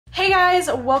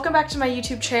guys, welcome back to my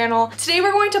YouTube channel. Today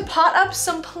we're going to pot up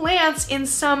some plants in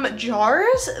some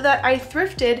jars that I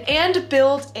thrifted and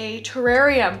build a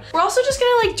terrarium. We're also just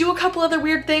gonna like do a couple other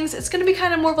weird things. It's gonna be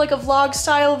kind of more of like a vlog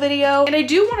style video. And I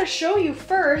do want to show you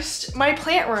first my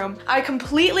plant room. I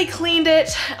completely cleaned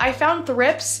it. I found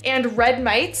thrips and red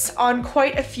mites on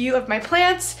quite a few of my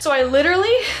plants. So I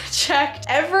literally checked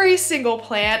every single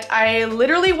plant. I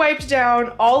literally wiped down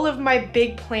all of my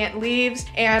big plant leaves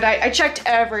and I checked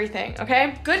everything, okay?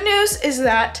 Good news is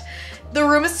that the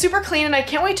room is super clean and I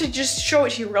can't wait to just show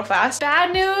it to you real fast.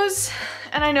 Bad news,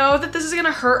 and I know that this is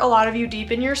gonna hurt a lot of you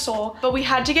deep in your soul, but we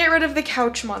had to get rid of the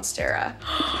couch monstera.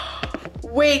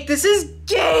 Wait, this is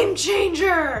game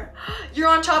changer! You're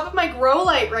on top of my grow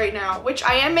light right now, which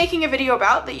I am making a video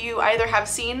about that you either have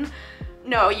seen.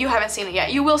 No, you haven't seen it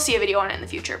yet. You will see a video on it in the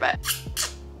future, but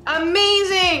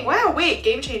amazing! Wow, wait,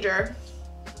 game changer.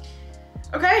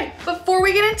 Okay, before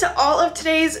we get into all of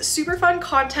today's super fun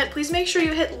content, please make sure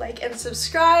you hit like and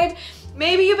subscribe.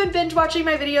 Maybe you've been binge watching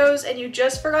my videos and you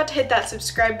just forgot to hit that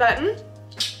subscribe button.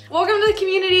 Welcome to the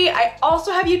community. I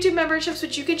also have YouTube memberships,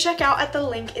 which you can check out at the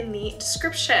link in the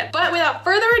description. But without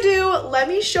further ado, let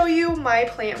me show you my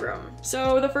plant room.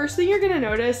 So the first thing you're gonna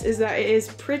notice is that it is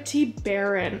pretty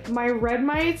barren. My red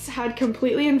mites had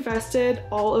completely infested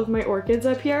all of my orchids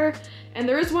up here. And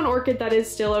there is one orchid that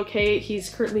is still okay. He's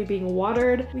currently being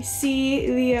watered. We see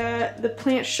the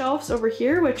plant shelves over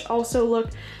here, which also look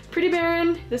pretty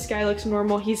barren. This guy looks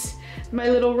normal. He's my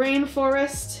little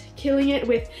rainforest, killing it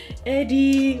with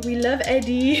Eddie. We love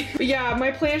Eddie. But yeah,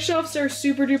 my plant shelves are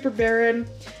super duper barren.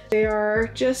 They are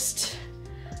just,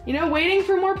 you know, waiting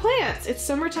for more plants. It's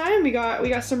summertime. We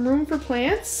got some room for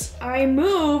plants. I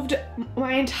moved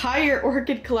my entire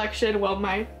orchid collection, well,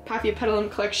 my Paphiapetalum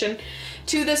collection,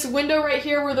 to this window right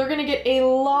here where they're gonna get a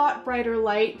lot brighter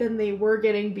light than they were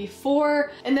getting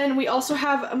before. And then we also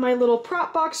have my little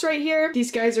prop box right here.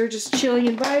 These guys are just chilling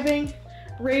and vibing.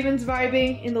 Raven's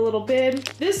vibing in the little bin.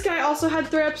 This guy also had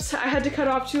thrips. I had to cut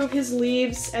off 2 of his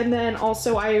leaves, and then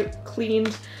also I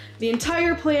cleaned the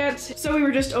entire plant. So we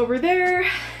were just over there.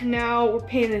 Now we're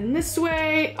painting this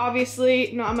way.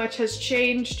 Obviously, not much has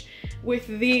changed with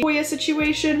the Hoya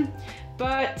situation,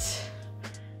 but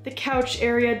the couch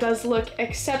area does look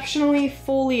exceptionally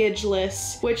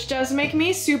foliageless, which does make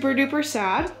me super duper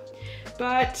sad.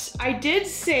 But I did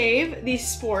save the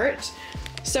sport.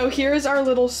 So here's our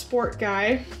little sport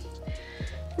guy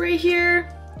right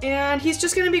here. And he's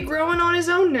just gonna be growing on his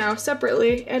own now,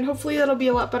 separately. And hopefully that'll be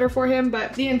a lot better for him.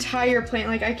 But the entire plant,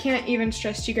 like I can't even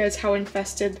stress to you guys how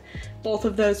infested both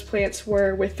of those plants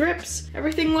were with thrips.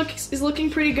 Everything is looking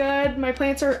pretty good. My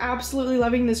plants are absolutely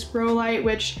loving this grow light,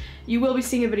 which you will be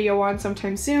seeing a video on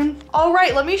sometime soon. All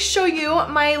right, let me show you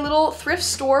my little thrift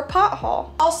store pot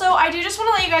haul. Also, I do just want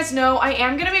to let you guys know I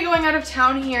am gonna be going out of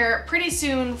town here pretty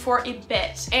soon for a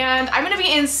bit. And I'm gonna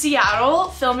be in Seattle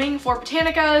filming for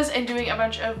Botanicas and doing a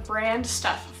bunch of brand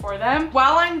stuff for them.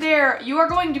 While I'm there, you are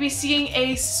going to be seeing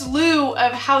a slew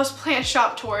of houseplant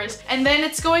shop tours, and then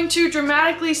it's going to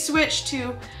dramatically switch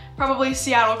to probably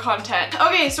Seattle content.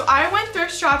 Okay, so I went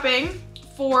thrift shopping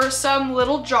for some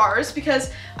little jars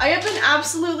because I have been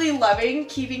absolutely loving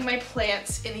keeping my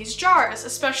plants in these jars,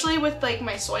 especially with like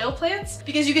my soil plants,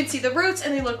 because you can see the roots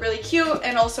and they look really cute,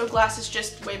 and also glass is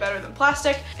just way better than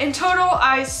plastic. In total,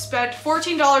 I spent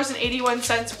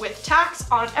 $14.81 with tax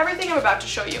on everything I'm about to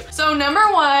show you. So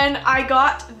number one, I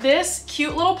got this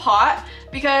cute little pot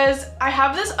because I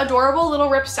have this adorable little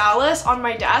Ripsalis on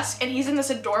my desk, and he's in this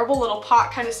adorable little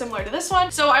pot kind of similar to this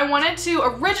one. So I wanted to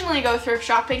originally go thrift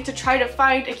shopping to try to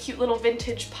find a cute little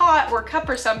vintage pot or cup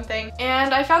or something,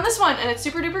 and I found this one and it's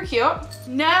super duper cute.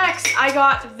 Next, I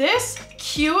got this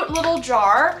cute little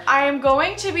jar. I am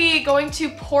going to be going to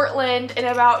Portland in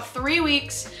about 3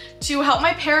 weeks to help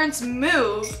my parents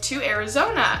move to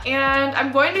Arizona. And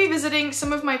I'm going to be visiting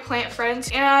some of my plant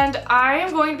friends, and I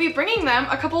am going to be bringing them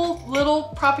a couple little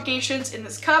propagations in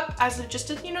this cup as a, just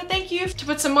a, you know, thank you. To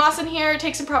put some moss in here,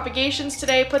 take some propagations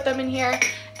today, put them in here,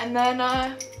 and then,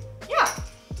 yeah.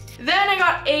 Then I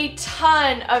got a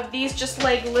ton of these just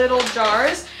like little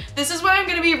jars. This is what I'm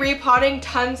gonna be repotting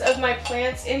tons of my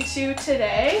plants into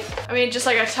today. I mean, just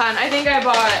like a ton. I think I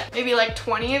bought maybe like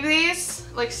 20 of these,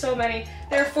 like so many.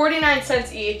 They're 49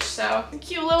 cents each, so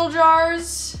cute little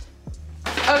jars.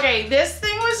 Okay, this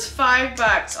thing was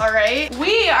 $5, all right?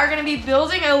 We are gonna be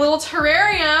building a little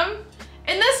terrarium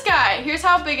in this guy. Here's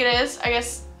how big it is, I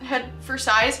guess head for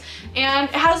size. And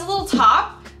it has a little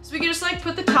top, so we can just like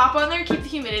put the top on there, keep the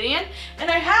humidity in. And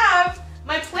I have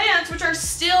my plants, which are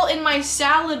still in my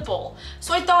salad bowl.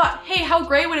 So I thought, hey, how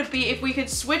great would it be if we could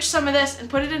switch some of this and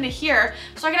put it into here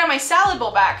so I can have my salad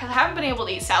bowl back, because I haven't been able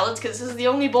to eat salads because this is the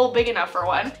only bowl big enough for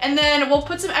one. And then we'll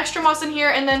put some extra moss in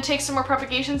here and then take some more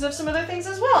propagations of some other things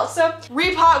as well. So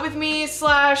repot with me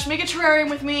 / make a terrarium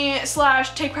with me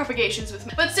 / take propagations with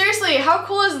me. But seriously, how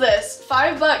cool is this?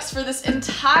 $5 for this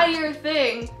entire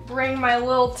thing. Bring my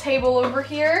little table over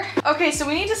here. Okay, so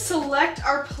we need to select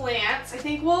our plants. I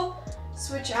think we'll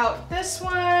switch out this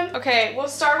one. Okay, we'll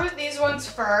start with these ones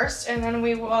first, and then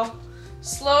we will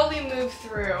slowly move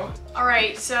through. All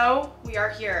right, so we are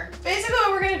here. Basically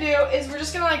what we're gonna do is we're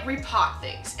just gonna like repot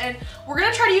things, and we're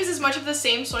gonna try to use as much of the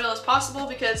same soil as possible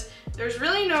because there's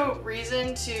really no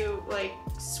reason to like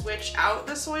switch out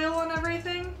the soil and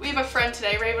everything. We have a friend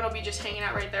today. Raven will be just hanging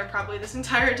out right there probably this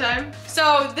entire time.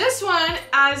 So this one,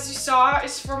 as you saw,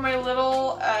 is for my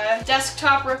little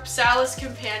desktop Ripsalis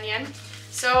companion.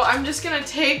 So I'm just gonna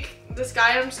take this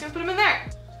guy and I'm just gonna put him in there.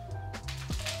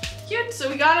 Cute, so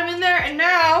we got him in there, and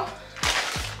now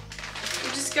we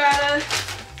just gotta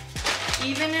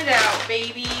even it out,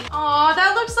 baby. Aw,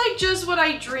 that looks like just what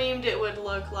I dreamed it would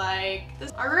look like.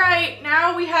 All right,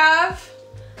 now we have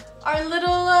our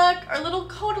little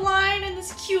codeline in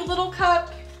this cute little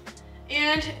cup,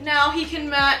 and now he can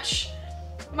match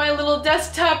my little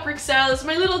desktop Ripsalis,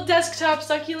 my little desktop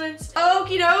succulents.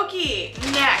 Okie dokie.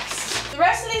 Next, the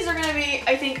rest of these are gonna be,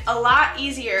 I think, a lot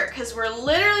easier because we're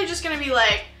literally just gonna be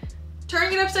like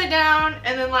turning it upside down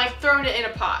and then like throwing it in a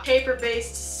pot.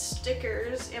 Paper-based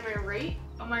stickers, am I right?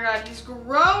 Oh my god, he's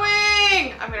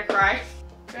growing! I'm gonna cry.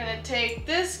 I'm gonna take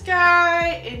this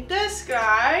guy and this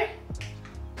guy,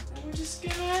 and we're just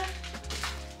gonna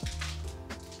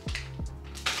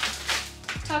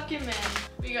tuck him in.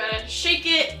 We gotta shake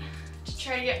it to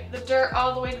try to get the dirt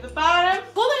all the way to the bottom.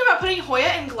 The cool thing about putting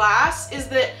Hoya in glass is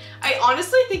that I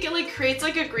honestly think it like creates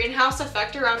like a greenhouse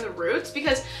effect around the roots,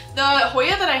 because the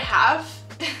Hoya that I have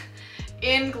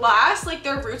in glass, like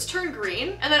their roots turn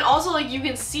green, and then also like you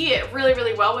can see it really,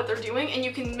 really well what they're doing, and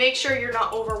you can make sure you're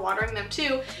not overwatering them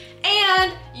too.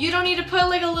 And you don't need to put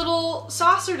like a little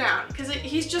saucer down because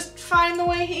he's just fine the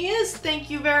way he is.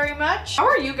 Thank you very much. How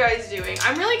are you guys doing?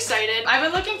 I'm really excited. I've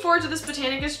been looking forward to this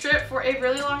Botanicus trip for a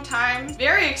really long time.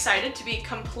 Very excited to be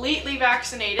completely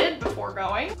vaccinated before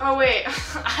going. Oh wait,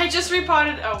 I just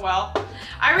repotted, oh well.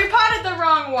 I repotted the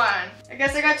wrong one. I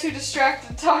guess I got too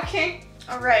distracted talking.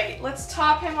 All right, let's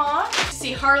top him off.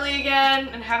 See Harley again,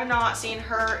 and have not seen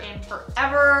her in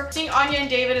forever. Seeing Anya and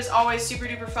David is always super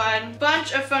duper fun.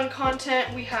 Bunch of fun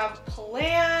content we have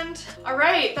planned. All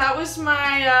right, that was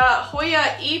my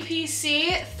Hoya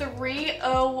EPC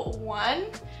 301.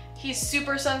 He's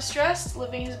super sun-stressed,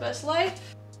 living his best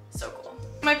life. So cool.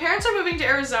 My parents are moving to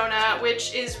Arizona,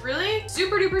 which is really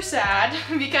super duper sad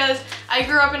because I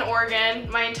grew up in Oregon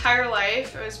my entire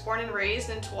life. I was born and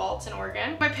raised in Tualatin in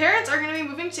Oregon. My parents are gonna be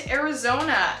moving to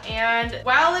Arizona, and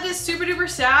while it is super duper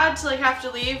sad to like have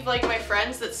to leave like my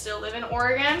friends that still live in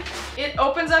Oregon, it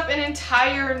opens up an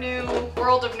entire new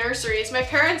world of nurseries. My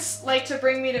parents like to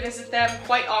bring me to visit them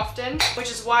quite often, which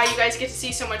is why you guys get to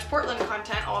see so much Portland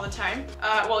content all the time.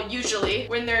 Well, usually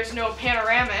when there's no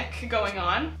panoramic going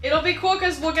on. It'll be cool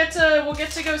because we'll get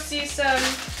to go see some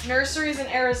nurseries in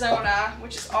Arizona,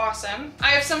 which is awesome.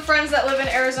 I have some friends that live in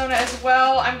Arizona as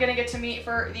well. I'm gonna get to meet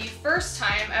for the first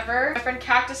time ever. My friend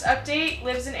Cactus Update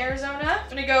lives in Arizona. I'm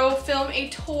gonna go film a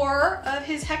tour of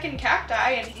his heckin'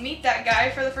 cacti and meet that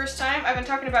guy for the first time. I've been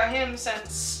talking about him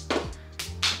since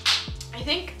I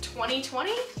think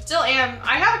 2020. Still am.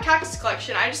 I have a cactus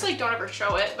collection. I just like don't ever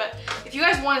show it, but if you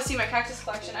guys want to see my cactus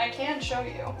collection, I can show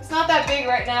you. It's not that big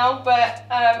right now, but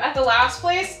at the last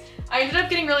place, I ended up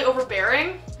getting really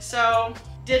overbearing, so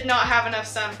did not have enough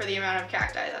sun for the amount of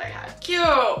cacti that I had.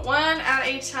 Cute, one at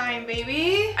a time,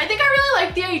 baby. I think I really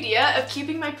like the idea of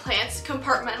keeping my plants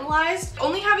compartmentalized,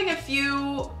 only having a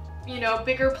few, you know,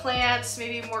 bigger plants,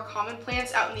 maybe more common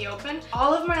plants out in the open.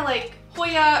 All of my like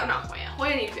Hoya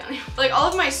need to be on here. Like all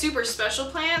of my super special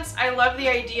plants, I love the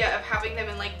idea of having them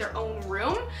in like their own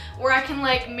room where I can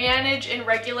like manage and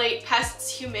regulate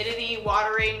pests, humidity,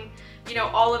 watering, you know,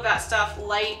 all of that stuff,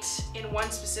 light in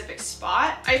one specific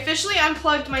spot. I officially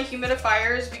unplugged my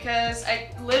humidifiers because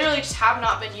I literally just have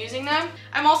not been using them.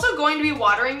 I'm also going to be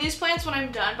watering these plants when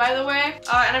I'm done, by the way,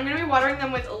 and I'm going to be watering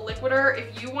them with Liquider.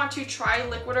 If you want to try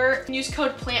Liquider, you can use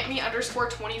code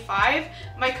plantme_25.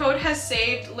 My code has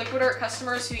saved Liquider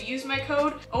customers who use my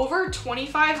code over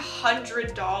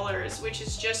 $2,500, which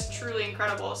is just truly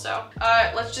incredible. So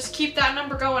let's just keep that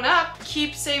number going up,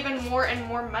 keep saving more and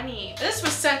more money. This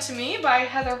was sent to me by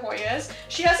Heather Hoyas.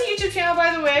 She has a YouTube channel,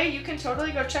 by the way. You can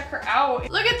totally go check her out.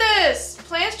 Look at this.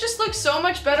 Plants just look so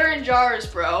much better in jars,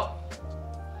 bro.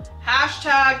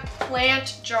 Hashtag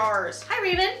plant jars. Hi,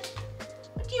 Raven.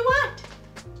 What do you want?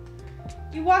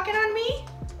 You walking on me?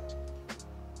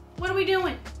 What are we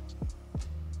doing?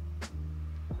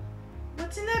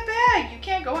 What's in that bag? You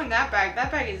can't go in that bag.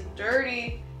 That bag is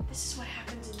dirty. This is what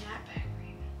happens in that bag,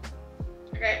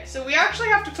 Raven. Okay, so we actually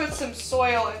have to put some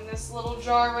soil in this little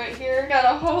jar right here. Got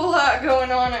a whole lot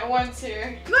going on at once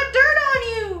here. You got dirt on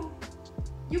you!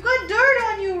 You got dirt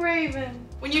on you, Raven.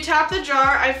 When you tap the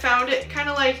jar, I found it kind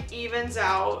of like evens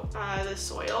out the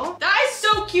soil. That is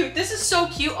so cute. This is so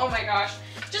cute. Oh my gosh.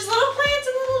 Just little plants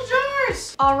in little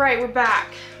jars. All right, we're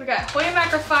back. We got Hoya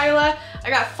macrophylla. I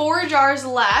got 4 jars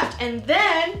left, and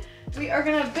then we are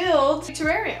gonna build a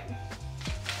terrarium.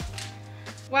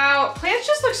 Wow, plants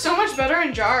just look so much better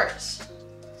in jars.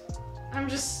 I'm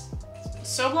just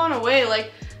so blown away.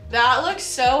 Like, that looks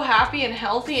so happy and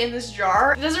healthy in this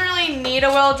jar. It doesn't really need a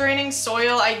well-draining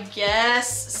soil, I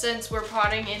guess, since we're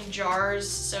potting in jars,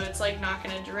 so it's like not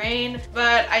gonna drain.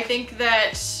 But I think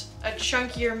that a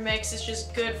chunkier mix is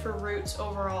just good for roots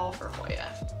overall for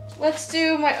Hoya. Let's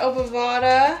do my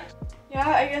obovata. Yeah,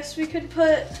 I guess we could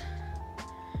put,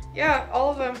 yeah,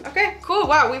 all of them. Okay, cool.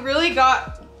 Wow, we really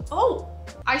got, oh,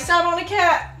 I sat on a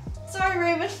cat. Sorry,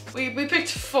 Raven. We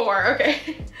picked 4,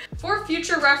 okay. For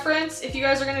future reference, if you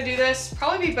guys are gonna do this,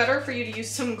 probably be better for you to use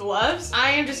some gloves.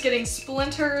 I am just getting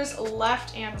splinters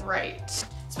left and right.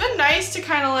 It's been nice to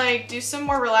kind of like do some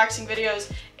more relaxing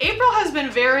videos. April has been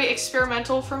very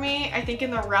experimental for me, I think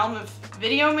in the realm of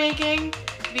video making,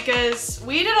 because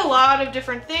we did a lot of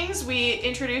different things. We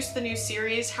introduced the new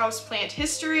series, Houseplant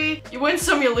History. You win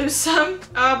some, you lose some.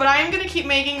 But I am gonna keep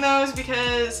making those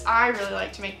because I really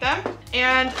like to make them.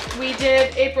 And we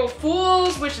did April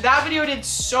Fools, which that video did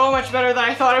so much better than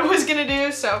I thought it was gonna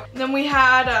do. So then we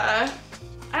had,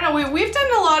 I don't know, we've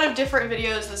done a lot of different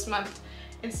videos this month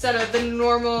instead of the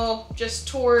normal just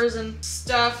tours and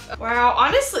stuff. Wow,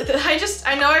 honestly,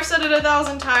 I know I've said it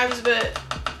 1,000 times, but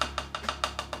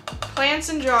plants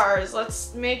in jars,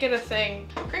 let's make it a thing.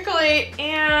 Crinklate,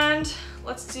 and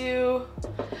let's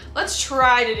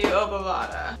try to do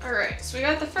obovata. All right, so we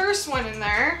got the first one in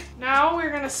there. Now we're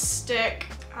gonna stick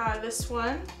this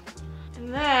one.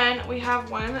 And then we have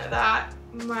one that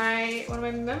one of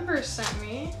my members sent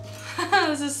me.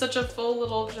 This is such a full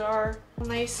little jar.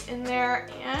 Nice in there,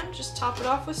 and just top it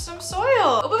off with some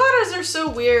soil. Obovatas are so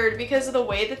weird because of the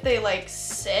way that they like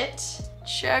sit.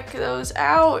 Check those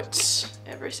out.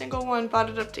 Every single one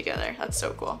potted up together. That's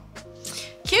so cool.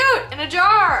 Cute, in a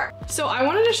jar. So I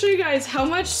wanted to show you guys how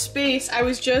much space I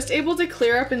was just able to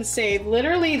clear up and save.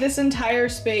 Literally this entire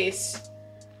space.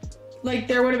 Like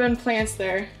there would have been plants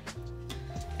there.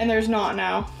 And there's not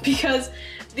now because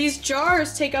these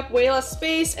jars take up way less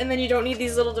space, and then you don't need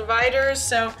these little dividers.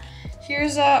 So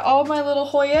here's all my little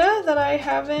Hoya that I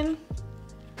have in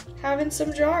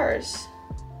some jars.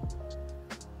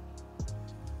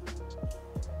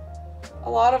 A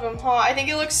lot of them, huh? I think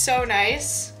it looks so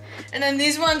nice. And then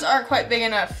these ones aren't quite big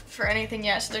enough for anything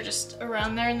yet, so they're just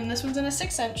around there. And then this one's in a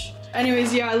 6-inch.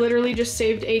 Anyways, yeah, I literally just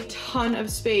saved a ton of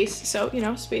space. So, you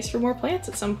know, space for more plants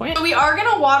at some point. So we are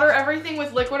gonna water everything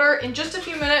with liquid earth in just a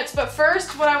few minutes. But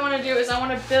first, what I wanna do is I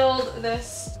wanna build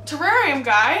this terrarium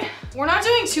guy. We're not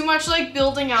doing too much like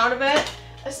building out of it.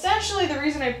 Essentially, the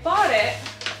reason I bought it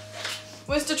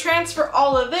was to transfer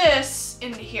all of this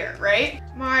into here, right?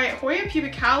 My Hoya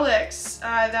pubicalyx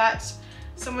that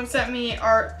someone sent me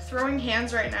are throwing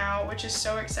hands right now, which is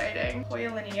so exciting.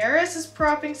 Hoya linearis is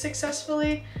propping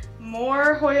successfully.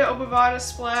 More Hoya obovata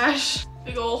splash.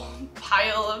 Big old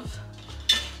pile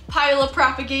of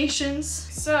propagations.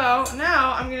 So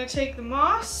now I'm gonna take the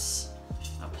moss,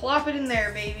 I'll plop it in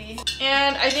there, baby.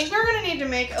 And I think we're gonna need to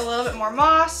make a little bit more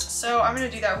moss, so I'm gonna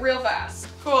do that real fast.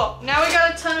 Cool, now we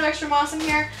got a ton of extra moss in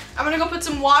here. I'm gonna go put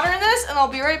some water in this and I'll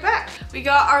be right back. We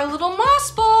got our little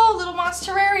moss bowl, little moss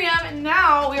terrarium, and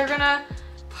now we are gonna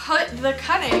put the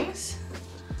cuttings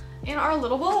in our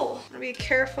little bowl. I'm gonna be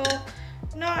careful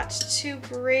not to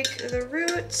break the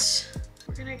roots.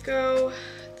 We're gonna go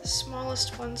the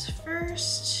smallest ones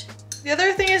first. The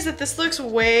other thing is that this looks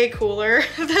way cooler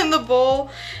than the bowl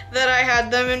that I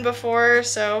had them in before.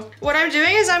 So what I'm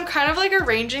doing is I'm kind of like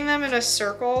arranging them in a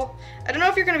circle. I don't know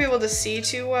if you're gonna be able to see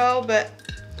too well, but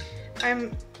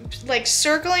I'm like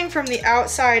circling from the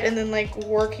outside and then like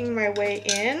working my way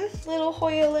in. Little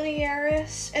Hoya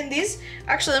linearis. And these,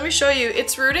 actually, let me show you.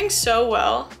 It's rooting so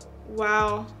well.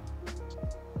 Wow.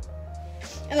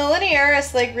 And the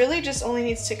linearis like really just only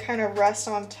needs to kind of rest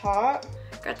on top.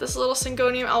 Got this little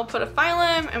Syngonium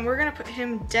alpophyllum, and we're gonna put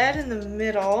him dead in the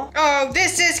middle. Oh,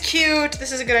 this is cute.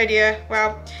 This is a good idea.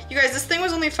 Wow. You guys, this thing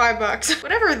was only $5.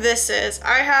 Whatever this is,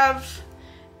 I have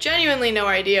genuinely no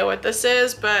idea what this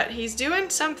is, but he's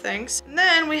doing some things. And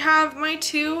then we have my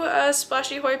two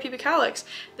Splashy Hoya Pubic Calyx.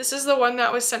 This is the one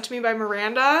that was sent to me by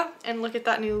Miranda, and look at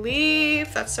that new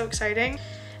leaf. That's so exciting.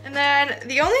 And then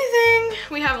the only thing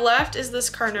we have left is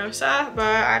this Carnosa, but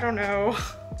I don't know.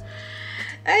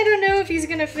 I don't know if he's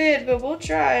gonna fit, but we'll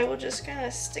try. We'll just kind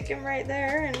of stick him right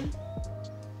there and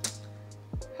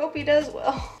hope he does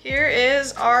well. Here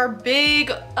is our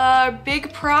big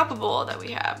propable that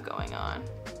we have going on.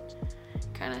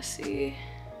 Kind of see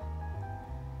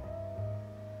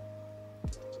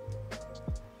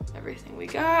everything we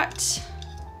got.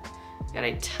 Got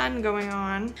a ton going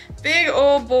on. Big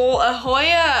old bowl of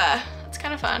Hoya. That's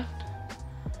kind of fun.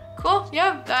 Cool,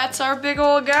 yeah, that's our big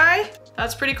old guy.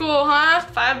 That's pretty cool, huh?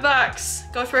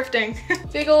 $5, go thrifting.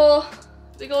 big old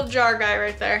jar guy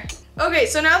right there. Okay,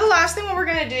 so now the last thing what we're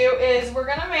gonna do is we're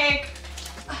gonna make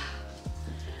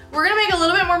a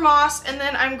little bit more moss, and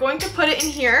then I'm going to put it in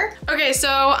here. Okay,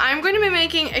 so I'm going to be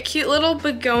making a cute little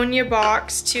begonia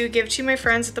box to give to my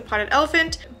friends at the Potted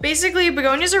Elephant. Basically,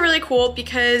 begonias are really cool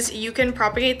because you can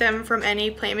propagate them from any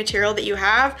plant material that you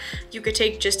have. You could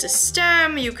take just a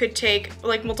stem, you could take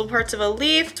like multiple parts of a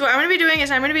leaf. So what I'm gonna be doing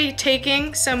is I'm gonna be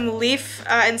taking some leaf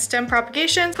and stem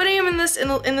propagations, putting them in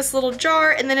this little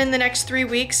jar, and then in the next 3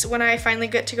 weeks, when I finally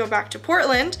get to go back to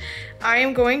Portland, I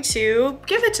am going to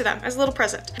give it to them as a little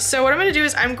present. So what I'm gonna do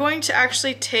is I'm going to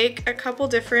actually take a couple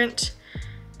different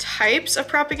types of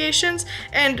propagations,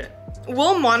 and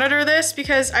we'll monitor this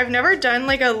because I've never done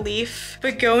like a leaf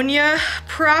begonia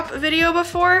prop video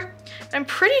before. I'm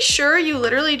pretty sure you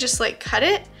literally just like cut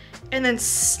it and then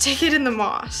stick it in the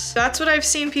moss. That's what I've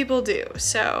seen people do.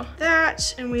 So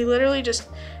that, and we literally just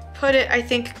put it, I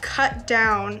think, cut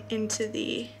down into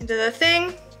the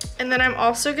thing. And then I'm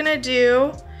also gonna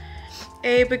do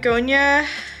a begonia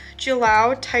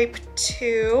Julau type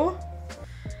 2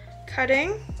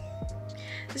 cutting.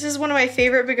 This is one of my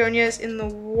favorite begonias in the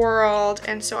world,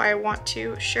 and so I want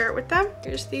to share it with them.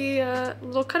 Here's the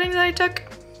little cutting that I took,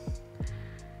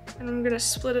 and I'm gonna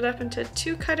split it up into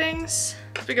 2 cuttings.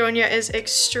 This begonia is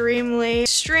extremely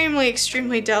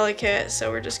delicate,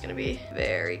 so we're just gonna be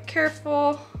very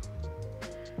careful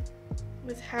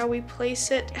with how we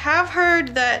place it. I have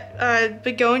heard that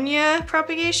begonia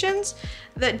propagations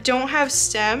that don't have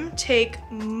stem take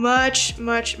much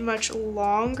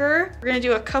longer. We're gonna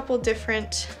do a couple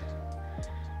different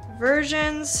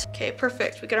versions. Okay,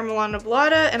 perfect. We got our Milano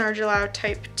Blata and our Julau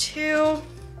type 2.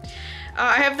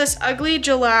 I have this ugly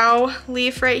Julau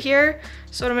leaf right here.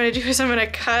 So what I'm gonna do is I'm gonna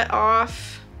cut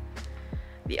off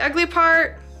the ugly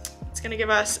part. It's gonna give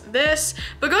us this.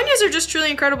 Begonias are just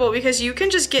truly incredible because you can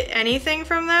just get anything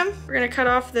from them. We're gonna cut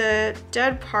off the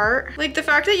dead part. Like the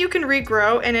fact that you can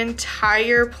regrow an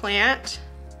entire plant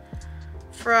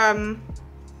from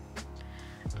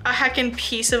a heckin'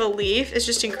 piece of a leaf is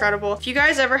just incredible. If you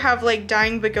guys ever have like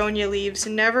dying begonia leaves,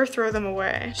 never throw them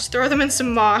away. Just throw them in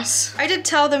some moss. I did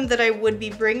tell them that I would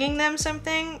be bringing them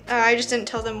something. I just didn't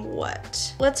tell them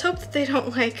what. Let's hope that they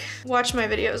don't like watch my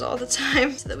videos all the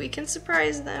time so that we can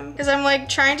surprise them. Because I'm like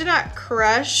trying to not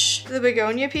crush the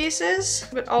begonia pieces,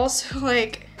 but also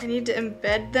like I need to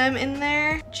embed them in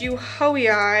there.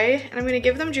 Juhoii, and I'm gonna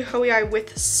give them Juhoii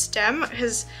with stem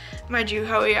because my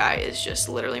Juhoii is just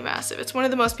literally massive. It's one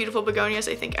of the most beautiful begonias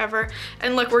I think ever.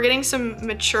 And look, we're getting some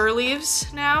mature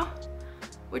leaves now,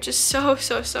 which is so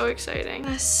exciting. I'm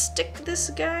gonna stick this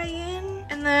guy in.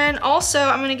 And then also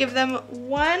I'm gonna give them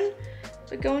one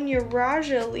begonia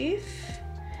Raja leaf.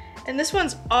 And this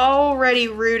one's already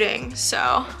rooting,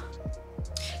 so.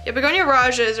 Yeah, begonia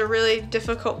Raja is a really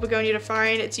difficult begonia to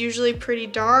find. It's usually pretty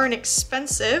darn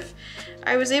expensive.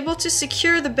 I was able to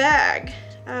secure the bag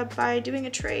by doing a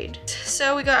trade.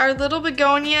 So we got our little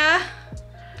begonia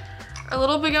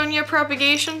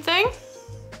propagation thing.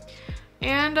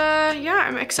 And yeah,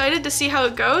 I'm excited to see how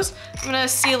it goes. I'm gonna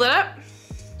seal it up,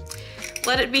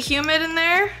 let it be humid in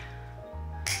there.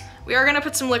 We are gonna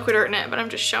put some liquid dirt in it, but I'm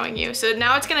just showing you. So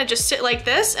now it's gonna just sit like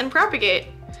this and propagate.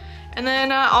 And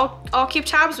then I'll keep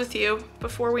tabs with you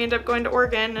before we end up going to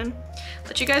Oregon and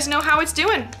let you guys know how it's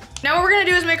doing. Now what we're gonna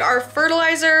do is make our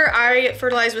fertilizer. I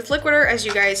fertilize with liquid dirt, as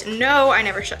you guys know. I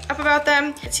never shut up about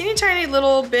them. A teeny tiny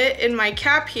little bit in my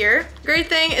cap here. Great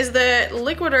thing is that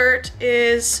liquid dirt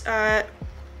is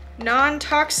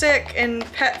non-toxic and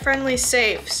pet-friendly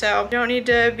safe, so you don't need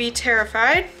to be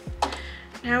terrified.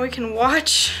 Now we can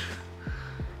watch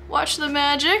the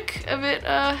magic of it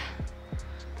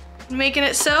making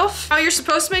itself. How you're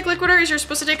supposed to make liquid water is you're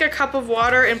supposed to take a cup of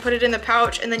water and put it in the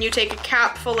pouch, and then you take a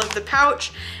cap full of the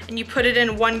pouch and you put it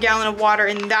in 1 gallon of water,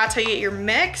 and that's how you get your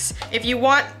mix. If you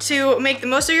want to make the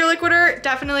most of your liquid water,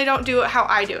 definitely don't do it how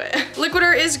I do it. Liquid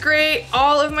water is great.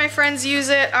 All of my friends use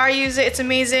it. I use it. It's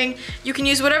amazing. You can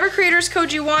use whatever creator's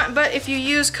code you want, but if you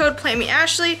use code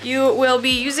PlantMeAshley, you will be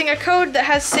using a code that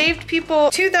has saved people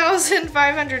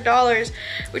 $2,500,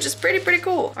 which is pretty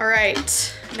cool. All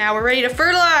right. Now we're ready to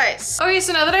fertilize. Okay,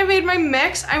 so now that I've made my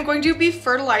mix, I'm going to be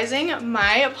fertilizing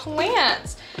my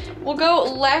plants. We'll go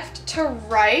left to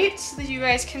right so that you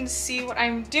guys can see what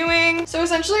I'm doing. So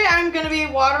essentially, I'm gonna be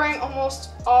watering almost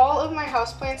all of my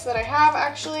houseplants that I have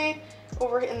actually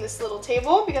over in this little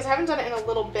table because I haven't done it in a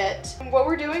little bit. And what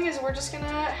we're doing is we're just gonna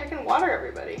heckin' water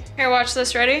everybody. Here, watch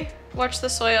this, ready? Watch the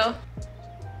soil.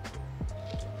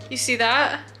 You see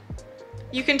that?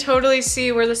 You can totally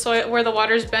see where the soil, where the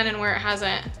water's been and where it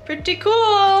hasn't. Pretty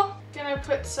cool. Gonna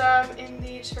put some in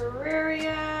the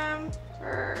terrarium.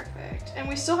 Perfect. And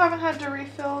we still haven't had to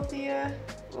refill the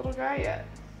little guy yet.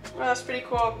 Well, that's pretty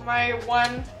cool. My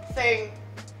one thing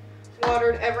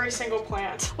watered every single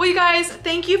plant. Well, you guys,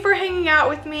 thank you for hanging out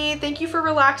with me. Thank you for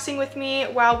relaxing with me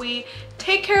while we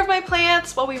take care of my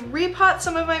plants, while we repot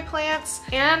some of my plants,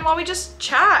 and while we just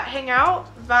chat, hang out,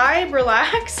 vibe,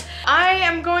 relax. I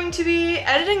am going to be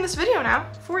editing this video now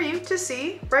for you to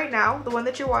see right now, the one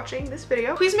that you're watching, this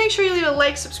video. Please make sure you leave a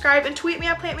like, subscribe, and tweet me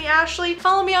at PlantMeAshley.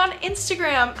 Follow me on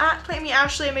Instagram at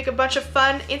PlantMeAshley. I make a bunch of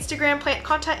fun Instagram plant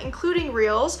content, including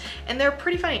reels, and they're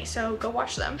pretty funny, so go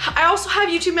watch them. I also have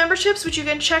YouTube memberships, which you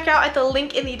can check out at the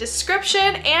link in the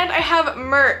description, and I have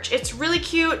merch. It's really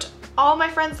cute. All my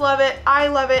friends love it. I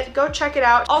love it. Go check it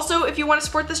out. Also, if you want to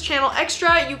support this channel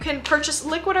extra, you can purchase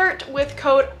liquid earth with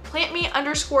code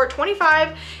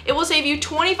PlantMe_25. It will save you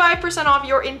 25% off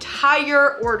your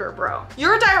entire order, bro.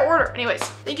 Your entire order. Anyways,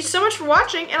 thank you so much for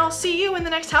watching, and I'll see you in the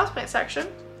next houseplant section.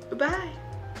 Goodbye.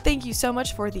 Thank you so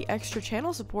much for the extra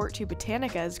channel support to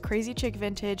Botanica's Crazy Chick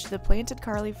Vintage, The Planted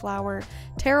Cauliflower,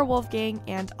 Tara Wolfgang,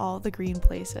 and all the green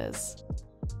places.